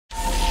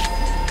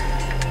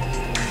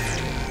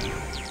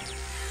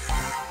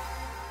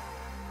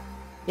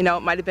You know,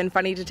 it might have been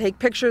funny to take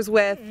pictures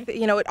with.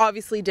 You know, it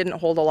obviously didn't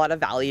hold a lot of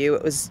value.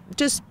 It was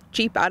just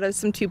cheap out of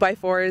some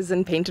 2x4s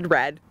and painted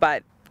red,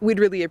 but we'd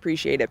really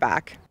appreciate it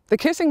back. The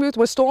kissing booth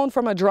was stolen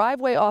from a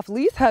driveway off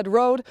Leith Head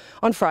Road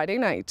on Friday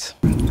night.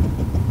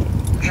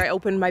 I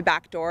opened my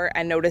back door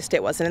and noticed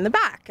it wasn't in the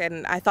back,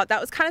 and I thought that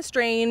was kind of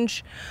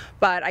strange,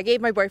 but I gave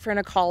my boyfriend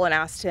a call and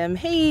asked him,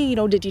 hey, you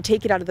know, did you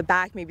take it out of the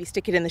back, maybe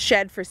stick it in the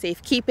shed for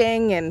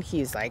safekeeping? And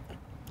he's like,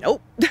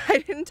 nope, I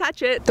didn't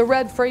touch it. The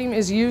red frame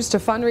is used to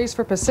fundraise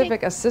for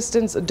Pacific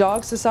Assistance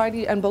Dog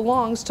Society and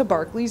belongs to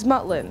Barclays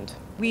Rutland.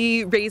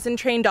 We raise and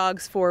train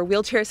dogs for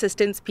wheelchair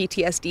assistance,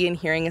 PTSD, and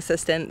hearing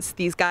assistance.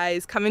 These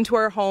guys come into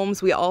our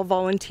homes, we all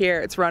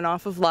volunteer, it's run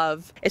off of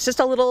love. It's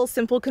just a little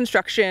simple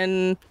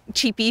construction,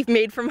 cheapie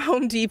made from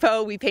Home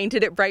Depot. We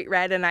painted it bright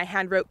red and I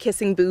hand wrote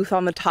kissing booth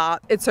on the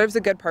top. It serves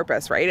a good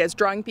purpose, right? It's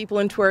drawing people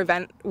into our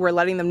event, we're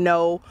letting them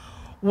know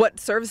what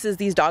services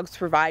these dogs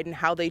provide and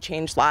how they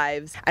change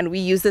lives. And we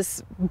use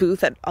this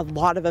booth at a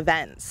lot of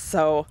events.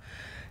 So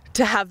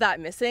to have that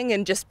missing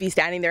and just be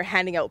standing there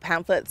handing out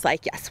pamphlets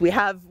like, yes, we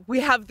have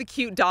the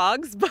cute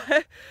dogs,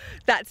 but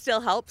that still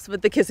helps.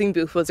 But the kissing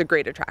booth was a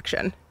great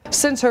attraction.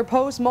 Since her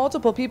post,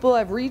 multiple people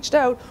have reached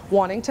out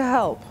wanting to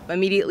help.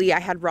 Immediately I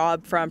had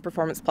Rob from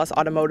Performance Plus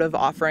Automotive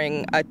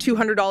offering a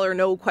 $200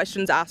 no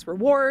questions asked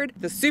reward.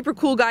 The super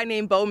cool guy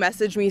named Bo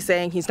messaged me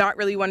saying he's not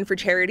really one for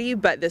charity,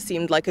 but this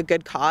seemed like a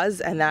good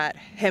cause and that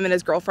him and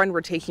his girlfriend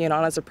were taking it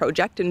on as a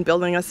project and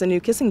building us a new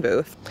kissing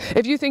booth.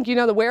 If you think you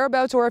know the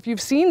whereabouts or if you've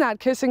seen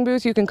that kissing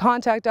booth, you can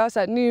contact us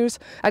at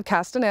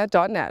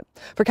news@castanet.net.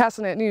 For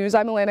Castanet News,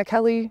 I'm Alana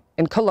Kelly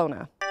in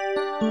Kelowna.